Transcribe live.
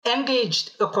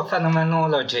engaged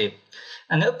ecophenomenology,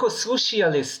 an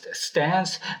eco-socialist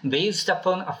stance based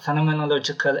upon a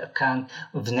phenomenological account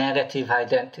of narrative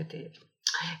identity.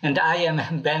 And I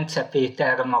am Bence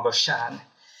Péter Marosán.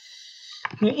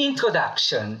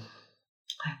 Introduction.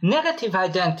 Narrative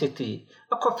identity,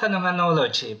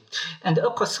 ecophenomenology, and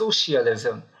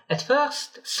eco-socialism. At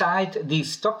first sight,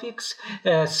 these topics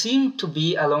seem to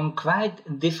be along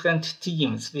quite different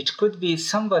themes, which could be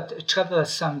somewhat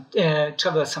troublesome to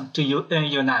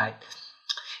unite.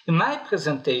 In my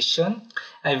presentation,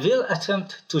 I will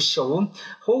attempt to show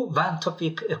how one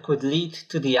topic could lead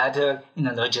to the other in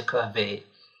a logical way.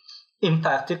 In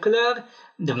particular,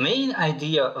 the main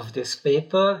idea of this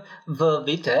paper will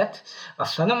be that a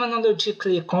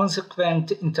phenomenologically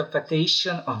consequent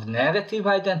interpretation of narrative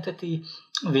identity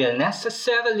will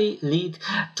necessarily lead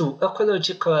to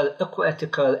ecological,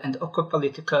 ecoethical, and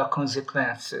ecopolitical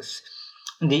consequences.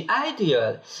 The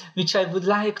ideal which I would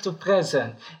like to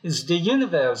present is the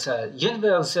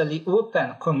universally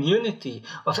open community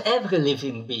of every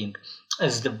living being.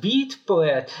 As the Beat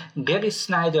poet Gary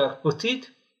Snyder put it,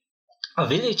 a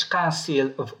village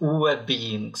council of all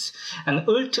beings, an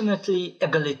ultimately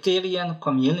egalitarian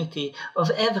community of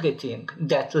everything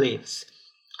that lives.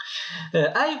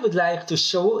 I would like to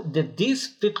show that this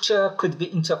picture could be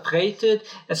interpreted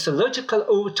as a logical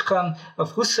outcome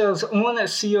of Husserl's own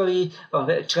theory of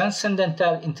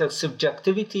transcendental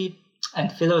intersubjectivity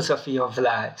and philosophy of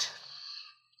life.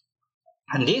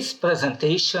 And this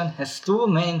presentation has two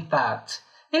main parts.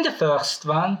 In the first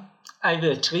one, I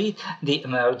will treat the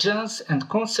emergence and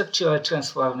conceptual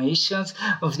transformations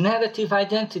of narrative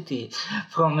identity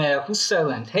from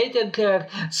Husserl and Heidegger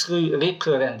through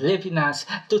Ricoeur and Levinas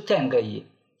to Tanguy.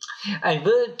 I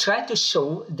will try to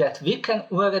show that we can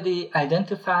already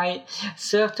identify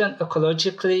certain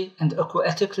ecologically and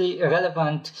ecoethically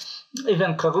relevant,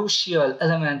 even crucial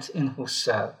elements in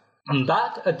Husserl.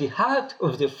 But at the heart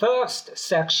of the first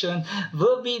section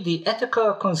will be the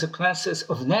ethical consequences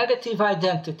of narrative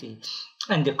identity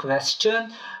and the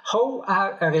question how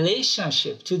our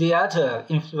relationship to the other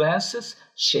influences,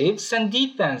 shapes, and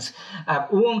deepens our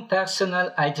own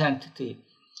personal identity.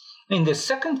 In the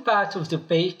second part of the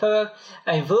paper,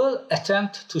 I will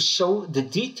attempt to show the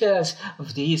details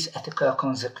of these ethical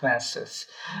consequences.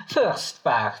 First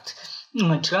part.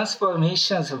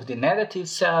 Transformations of the narrative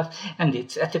self and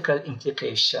its ethical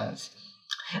implications.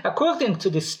 According to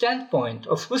the standpoint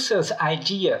of Husserl's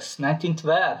ideas,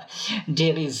 1912,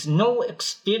 there is no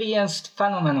experienced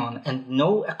phenomenon and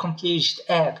no accomplished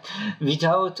act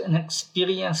without an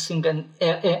experiencing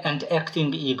and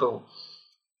acting ego.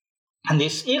 And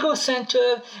this ego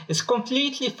center is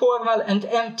completely formal and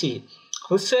empty.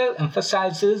 Husserl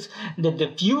emphasizes that the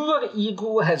pure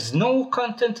ego has no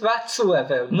content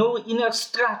whatsoever, no inner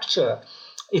structure.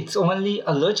 It's only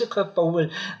a logical pool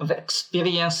of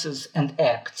experiences and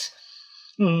acts.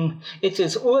 It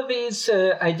is always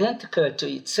identical to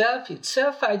itself. Its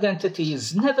self-identity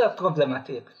is never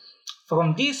problematic.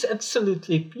 From this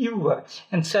absolutely pure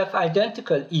and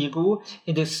self-identical ego,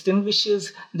 it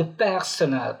distinguishes the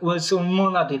personal, also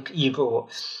monadic ego,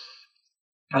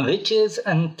 which is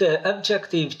an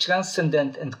objective,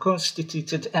 transcendent, and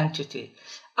constituted entity.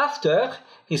 After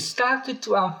he started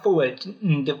to unfold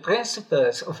the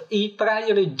principles of a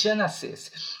priori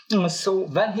genesis, so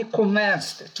when he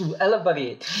commenced to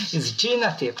elaborate his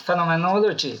genetic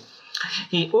phenomenology,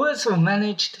 he also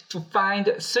managed to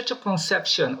find such a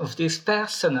conception of this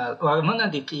personal or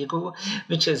monadic ego,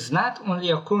 which is not only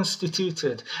a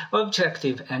constituted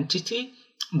objective entity,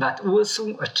 but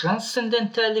also a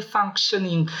transcendentally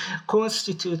functioning,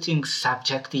 constituting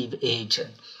subjective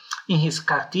agent. In his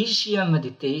Cartesian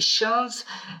Meditations,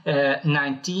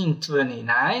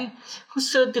 1929,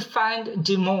 Husserl defined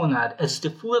the monad as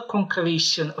the full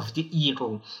concretion of the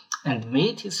ego and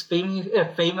made his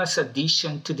famous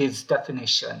addition to this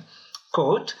definition.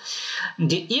 Quote,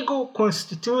 the ego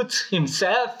constitutes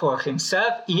himself for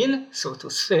himself in, so to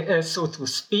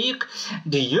speak,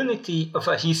 the unity of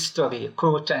a history,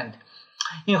 quote end.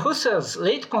 In Husserl's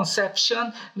late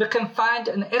conception, we can find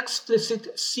an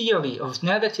explicit theory of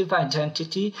narrative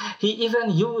identity. He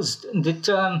even used the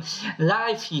term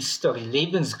life history,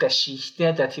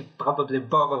 Lebensgeschichte, that he probably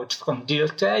borrowed from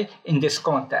Dilthey in this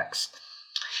context.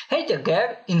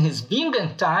 Heidegger, in his Being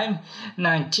and Time,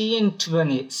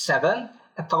 1927,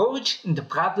 approached the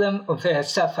problem of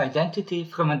self-identity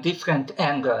from a different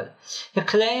angle. He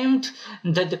claimed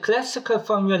that the classical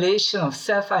formulation of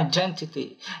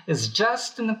self-identity is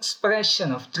just an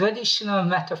expression of traditional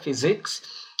metaphysics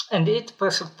and it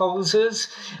presupposes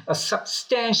a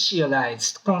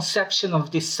substantialized conception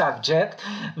of this subject,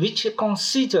 which he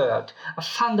considered a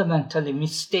fundamentally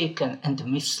mistaken and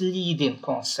misleading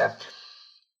concept.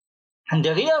 And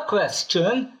the real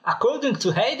question, according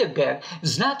to Heidegger,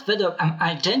 is not whether I'm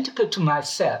identical to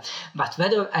myself, but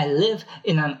whether I live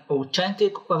in an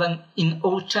authentic or an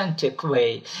inauthentic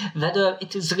way, whether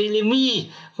it is really me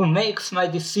who makes my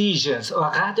decisions, or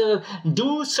rather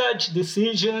do such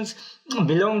decisions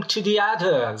belong to the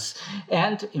others,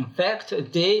 and in fact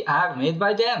they are made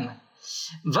by them.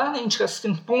 One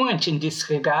interesting point in this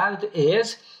regard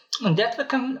is that we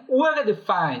can already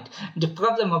find the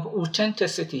problem of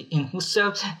authenticity in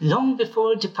Husserl long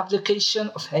before the publication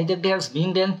of Heidegger's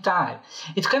Being and Time.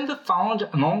 It can be found,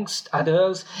 amongst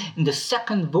others, in the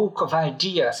second book of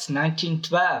Ideas,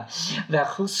 1912, where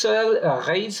Husserl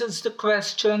raises the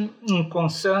question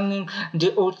concerning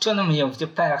the autonomy of the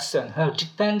person, her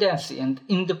dependency and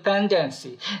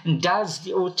independency, and thus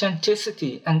the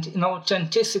authenticity and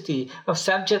inauthenticity of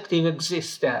subjective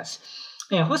existence.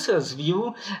 In Husserl's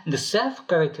view, the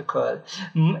self-critical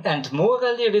and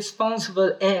morally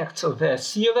responsible acts of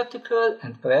theoretical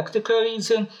and practical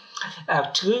reason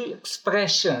are true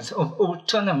expressions of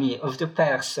autonomy of the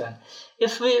person.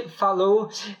 If we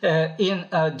follow in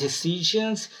our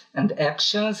decisions and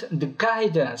actions the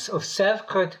guidance of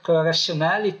self-critical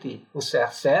rationality,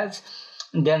 Husserl says,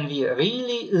 then we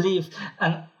really live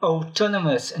an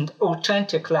autonomous and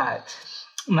authentic life.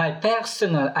 My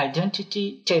personal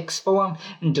identity takes form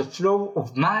in the flow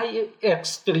of my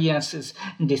experiences,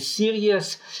 in the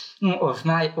series of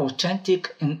my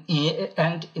authentic and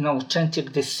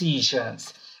inauthentic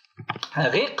decisions.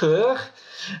 Ricoeur,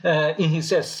 in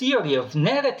his theory of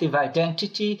narrative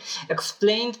identity,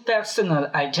 explained personal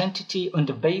identity on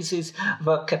the basis of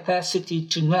a capacity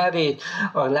to narrate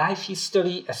our life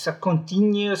history as a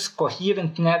continuous,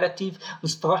 coherent narrative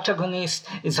whose protagonist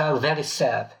is our very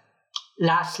self.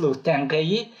 Laszlo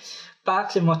Tengely,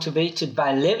 partly motivated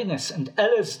by Levinas and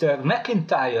Alasdair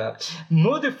MacIntyre,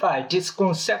 modified this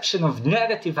conception of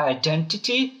narrative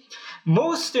identity,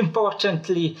 most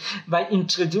importantly by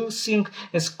introducing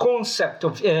his concept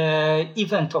of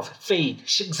event of fate,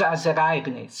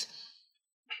 Schicksalsereignis.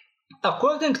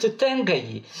 According to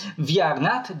Tengely, we are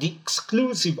not the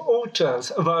exclusive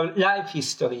authors of our life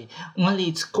history, only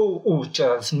its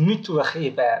co-authors,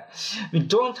 Miturheber. We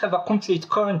don't have a complete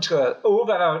control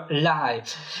over our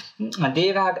life.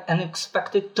 There are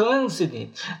unexpected turns in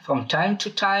it. From time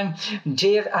to time,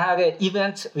 there are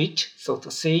events which, so to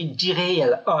say,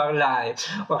 derail our life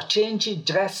or change it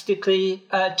drastically,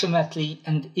 ultimately,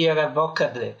 and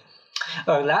irrevocably.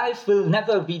 Our life will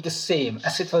never be the same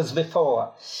as it was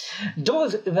before.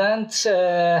 Those events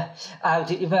are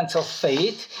the events of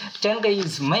fate.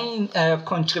 Tengely's main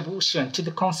contribution to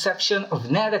the conception of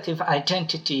narrative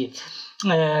identity,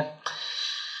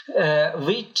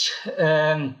 which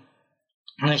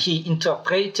he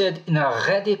interpreted in a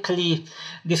radically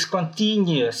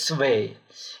discontinuous way.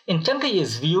 In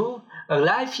Tengely's view, a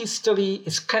life history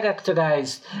is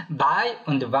characterized by,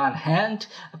 on the one hand,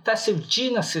 a passive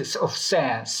genesis of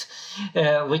sense,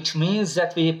 which means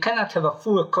that we cannot have a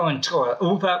full control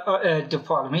over the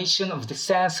formation of the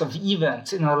sense of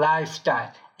events in our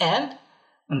lifetime, and,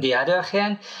 on the other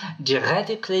hand, the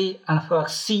radically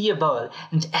unforeseeable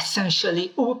and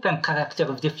essentially open character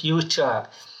of the future.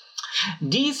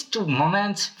 These two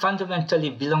moments fundamentally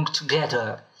belong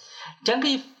together.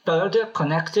 Tengely further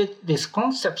connected this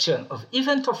conception of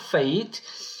event of fate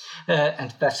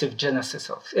and passive genesis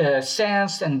of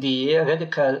sense and the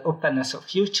radical openness of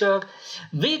future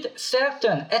with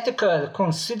certain ethical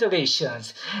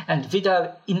considerations and with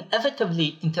our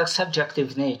inevitably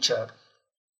intersubjective nature.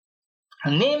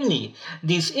 Namely,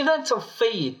 these events of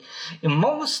fate in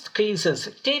most cases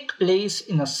take place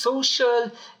in a social,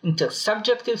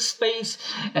 intersubjective space,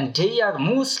 and they are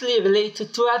mostly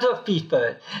related to other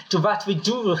people, to what we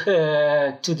do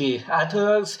to the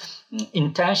others,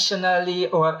 intentionally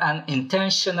or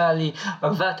unintentionally,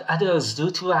 or what others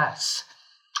do to us.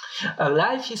 Our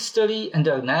life history and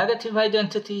our narrative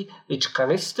identity, which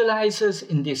crystallizes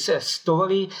in this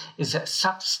story, is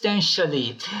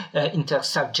substantially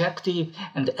intersubjective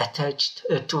and attached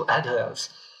to others.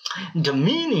 The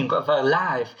meaning of our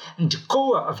life and the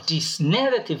core of this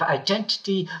narrative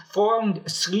identity formed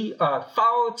through our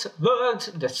thoughts, words,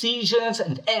 decisions,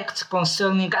 and acts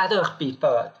concerning other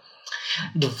people.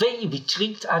 The way we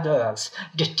treat others,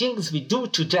 the things we do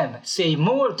to them, say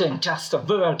more than just a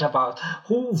word about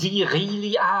who we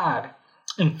really are.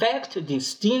 In fact,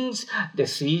 these things,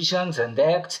 decisions, and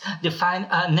acts define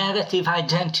our narrative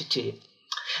identity.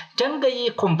 Tengai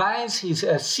combines his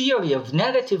theory of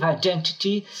narrative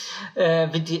identity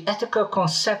with the ethical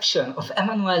conception of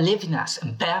Emmanuel Levinas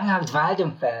and Bernhard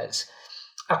Weidenfels.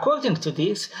 According to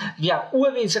this, we are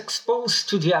always exposed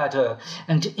to the other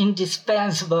and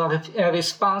indispensable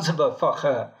responsible for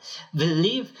her. We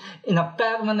live in a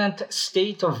permanent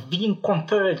state of being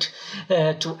compelled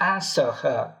to answer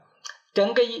her.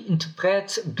 Tengai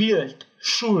interprets guilt,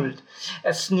 schuld,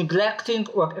 as neglecting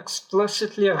or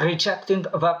explicitly rejecting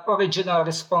our original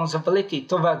responsibility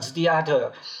towards the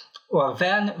other, or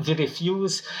when we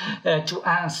refuse to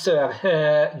answer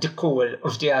the call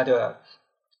of the other.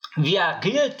 We are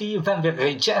guilty when we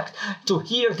reject to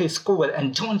hear this call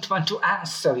and don't want to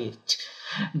answer it.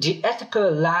 The ethical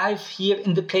life here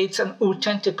indicates an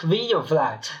authentic way of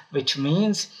life, which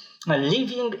means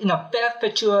living in a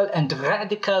perpetual and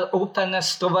radical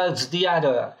openness towards the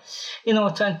other.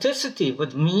 Inauthenticity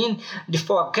would mean the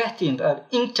forgetting or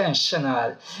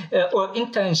intentionally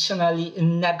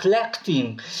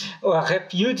neglecting or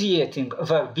repudiating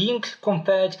or being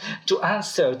compelled to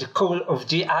answer the call of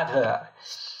the other.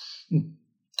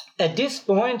 At this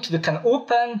point, we can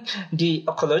open the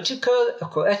ecological,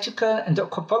 ecoethical, and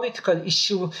ecopolitical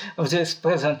issue of this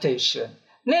presentation.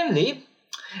 Namely,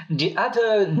 the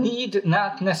other need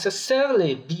not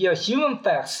necessarily be a human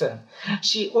person.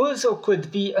 She also could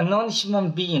be a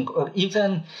non-human being or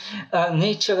even a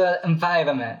natural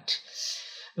environment.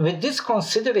 With this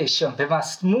consideration, we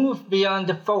must move beyond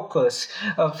the focus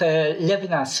of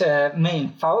Levinas' main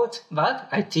thought, but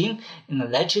I think in a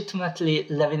legitimately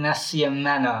Levinasian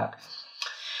manner.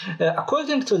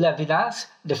 According to Levinas,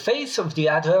 the face of the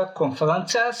other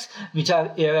confronts us with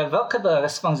our irrevocable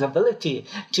responsibility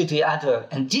to the other,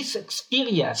 and this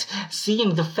experience,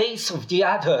 seeing the face of the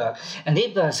other,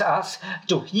 enables us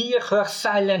to hear her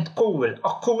silent call,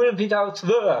 a call without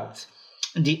words.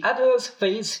 The other's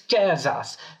face tells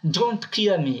us, don't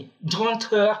kill me, don't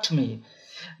hurt me.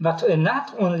 But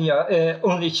not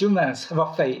only humans have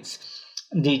a face.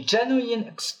 The genuine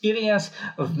experience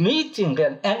of meeting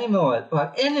an animal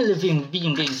or any living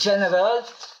being in general,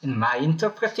 in my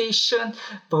interpretation,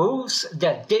 proves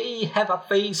that they have a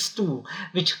face too,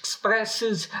 which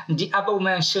expresses the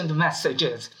above-mentioned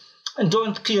messages.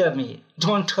 Don't kill me,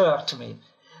 don't hurt me.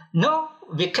 Now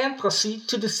we can proceed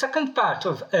to the second part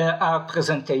of our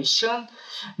presentation,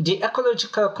 the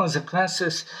ecological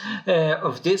consequences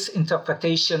of this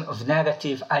interpretation of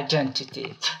narrative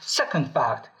identity. Second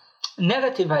part,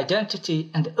 narrative identity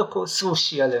and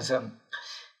eco-socialism.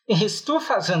 In his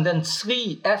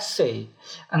 2003 essay,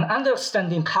 An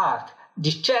Understanding Heart,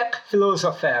 the Czech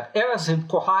philosopher Erazim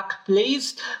Kohak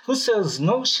placed Husserl's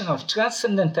notion of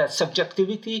transcendental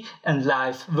subjectivity and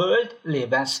life world,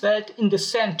 Lebenswelt, in the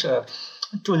center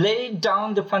to lay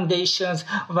down the foundations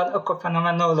of an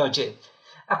ecophenomenology.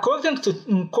 According to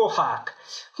Kohak,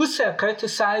 Husserl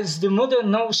criticized the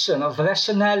modern notion of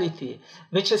rationality,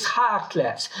 which is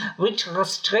heartless, which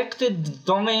restricted the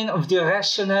domain of the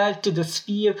rational to the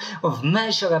sphere of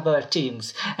measurable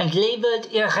things, and labeled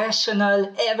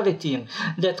irrational everything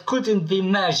that couldn't be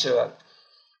measured.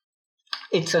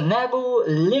 It's a narrow,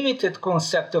 limited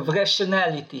concept of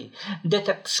rationality that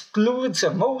excludes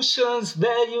emotions,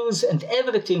 values, and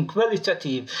everything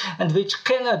qualitative, and which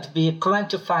cannot be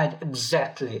quantified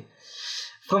exactly.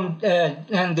 From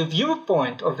the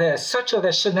viewpoint of such a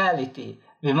rationality,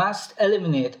 we must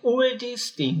eliminate all these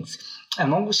things,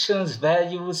 emotions,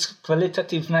 values,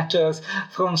 qualitative matters,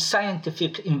 from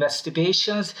scientific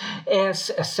investigations as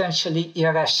essentially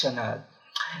irrational.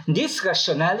 This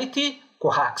rationality,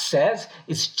 Kohak says,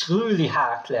 is truly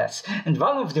heartless, and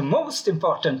one of the most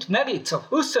important merits of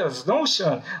Husserl's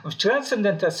notion of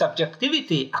transcendental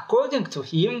subjectivity, according to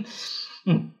him,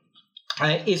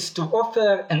 is to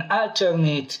offer an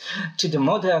alternate to the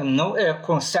modern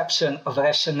conception of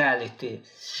rationality.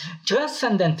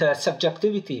 Transcendental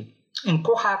subjectivity, in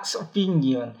Kohak's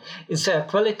opinion, is a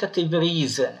qualitative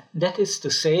reason, that is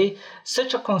to say,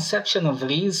 such a conception of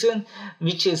reason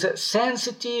which is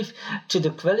sensitive to the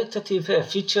qualitative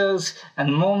features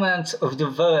and moments of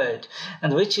the world,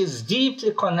 and which is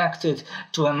deeply connected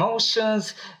to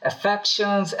emotions,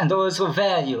 affections, and also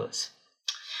values.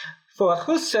 For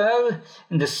Husserl,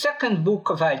 in the second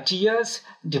book of Ideas,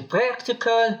 the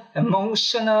practical,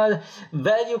 emotional,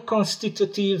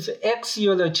 value-constitutive,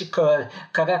 axiological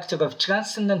character of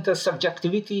transcendental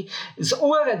subjectivity is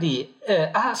already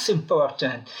as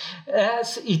important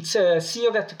as its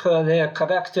theoretical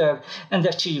character and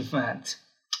achievement.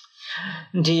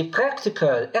 The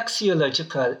practical,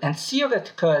 axiological, and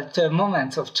theoretical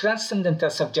moments of transcendental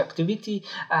subjectivity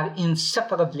are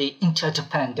inseparably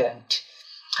interdependent.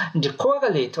 The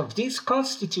correlate of this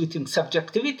constituting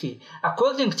subjectivity,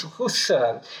 according to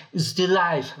Husserl, is the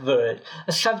life world,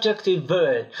 a subjective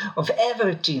world of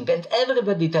everything and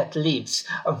everybody that lives,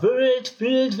 a world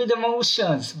filled with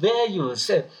emotions, values,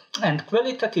 and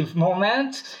qualitative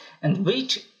moments, and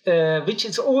which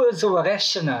is also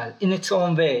rational in its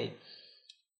own way.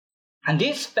 And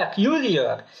this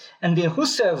peculiar, and in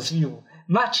Husserl's view,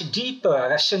 much deeper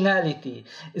rationality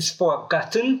is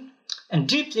forgotten and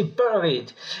deeply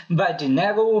buried by the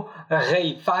narrow,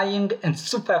 reifying, and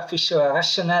superficial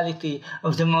rationality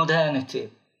of the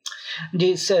modernity.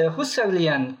 These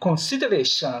Husserlian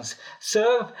considerations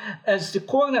serve as the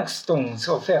cornerstones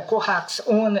of Kohak's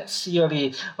own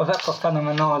theory of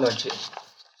ecophenomenology.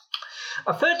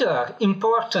 A further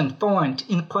important point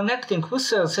in connecting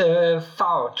Husserl's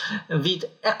thought with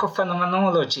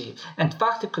ecophenomenology, and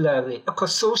particularly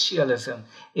ecosocialism,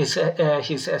 is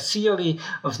his theory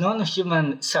of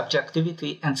non-human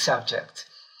subjectivity and subjects.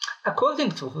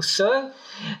 According to Husserl,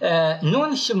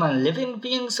 non-human living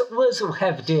beings also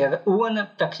have their own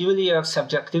peculiar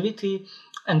subjectivity,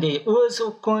 and they also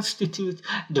constitute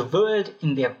the world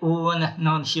in their own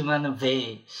non-human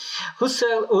way.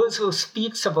 Husserl also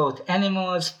speaks about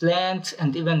animals, plants,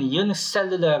 and even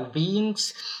unicellular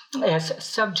beings as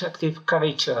subjective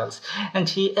creatures, and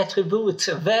he attributes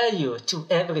value to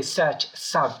every such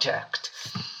subject.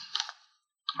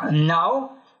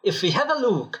 Now, if we have a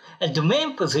look at the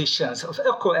main positions of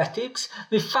ecoethics,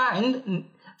 we find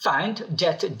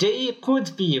that they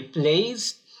could be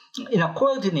placed in a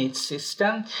coordinate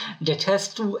system that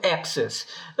has two axes: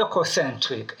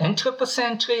 ecocentric,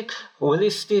 anthropocentric,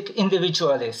 holistic,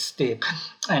 individualistic.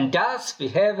 And thus we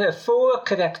have four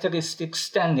characteristic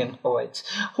standing points.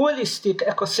 Holistic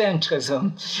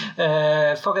ecocentrism,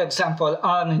 for example,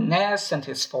 Arne Naess and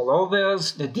his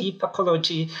followers, the deep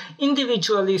ecology.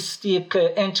 Individualistic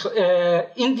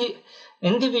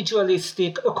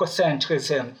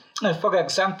ecocentrism, for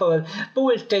example,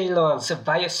 Paul Taylor's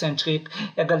biocentric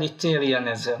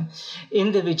egalitarianism.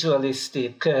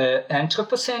 Individualistic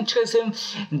anthropocentrism,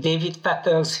 David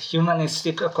Pepper's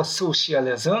humanistic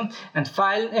ecosocialism, and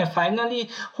finally,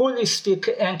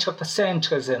 holistic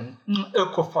anthropocentrism,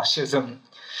 ecofascism.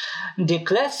 The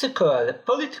classical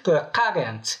political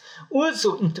currents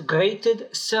also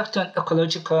integrated certain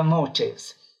ecological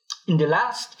motives. In the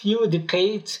last few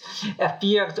decades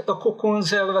appeared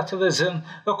eco-conservatism,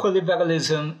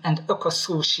 eco-liberalism, and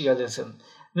eco-socialism.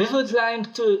 We would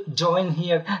like to join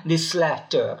here this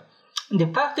latter. The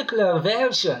particular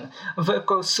version of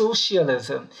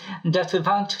eco-socialism that we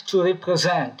want to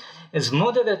represent is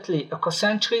moderately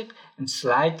ecocentric and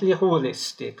slightly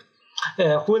holistic.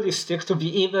 Holistic to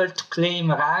be able to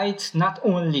claim rights not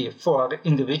only for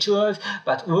individuals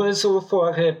but also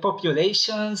for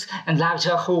populations and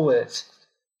larger wholes.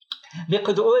 We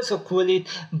could also call it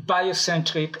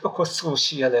biocentric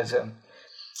ecosocialism.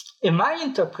 In my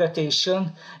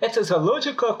interpretation, it is a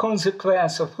logical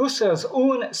consequence of Husserl's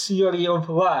own theory of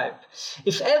life.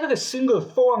 If every single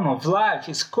form of life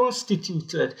is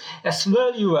constituted as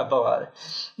valuable,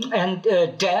 and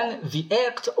then we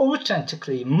act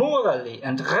authentically, morally,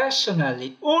 and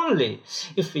rationally only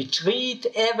if we treat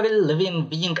every living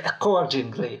being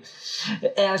accordingly,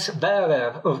 as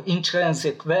bearer of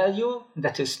intrinsic value,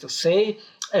 that is to say,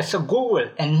 as a goal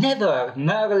and never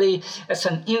merely as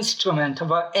an instrument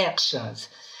of our actions.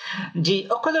 The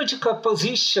ecological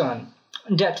position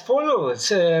that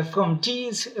follows from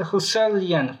these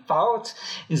Husserlian thoughts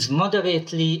is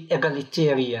moderately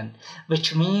egalitarian,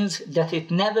 which means that it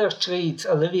never treats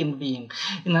a living being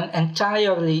in an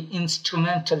entirely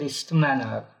instrumentalist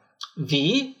manner.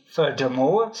 We,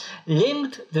 furthermore,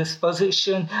 linked this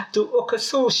position to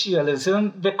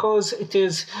ecosocialism because it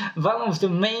is one of the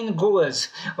main goals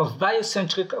of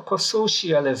biocentric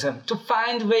ecosocialism, to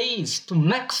find ways to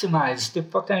maximize the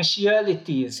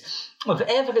potentialities of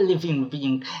every living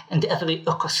being and every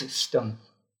ecosystem.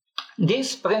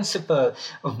 This principle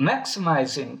of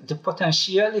maximizing the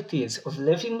potentialities of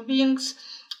living beings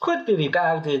could be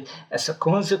regarded as a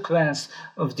consequence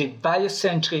of the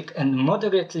biocentric and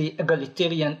moderately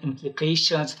egalitarian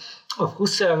implications of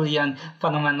Husserlian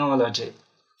phenomenology.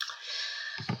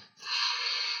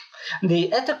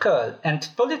 The ethical and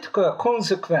political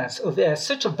consequence of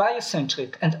such a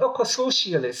biocentric and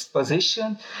eco-socialist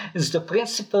position is the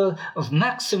principle of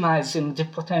maximizing the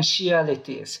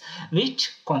potentialities, which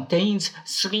contains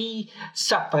three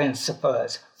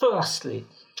sub-principles. Firstly,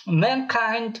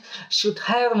 mankind should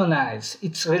harmonize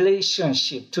its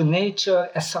relationship to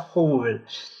nature as a whole.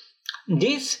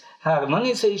 This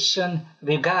Harmonization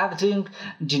regarding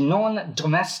the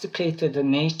non-domesticated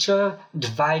nature,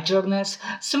 divisoreness,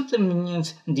 simply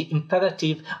means the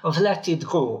imperative of let it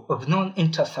go, of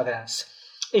non-interference.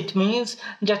 It means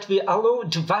that we allow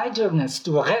divisoreness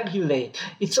to regulate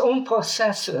its own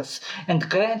processes and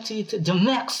grant it the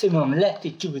maximum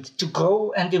latitude to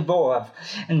grow and evolve,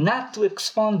 and not to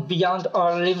expand beyond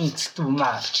our limits too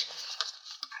much.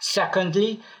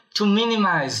 Secondly, to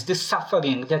minimize the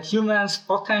suffering that humans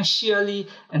potentially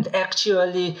and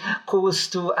actually cause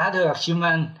to other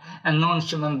human and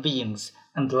non-human beings.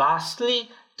 And lastly,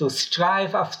 to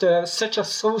strive after such a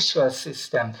social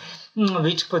system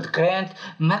which could grant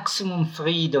maximum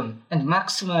freedom and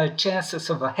maximal chances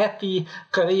of a happy,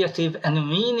 creative, and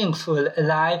meaningful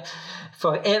life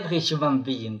for every human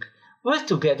being.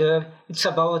 Altogether, it's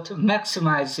about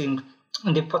maximizing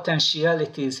the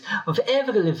potentialities of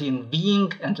every living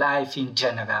being and life in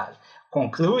general.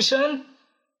 Conclusion: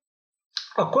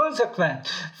 a consequent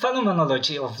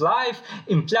phenomenology of life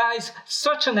implies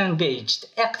such an engaged,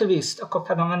 activist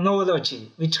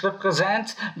ecophenomenology which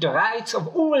represents the rights of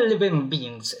all living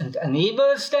beings and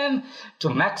enables them to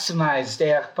maximize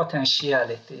their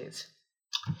potentialities.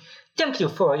 Thank you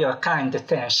for your kind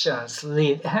attention,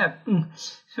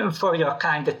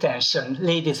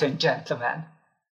 ladies and gentlemen.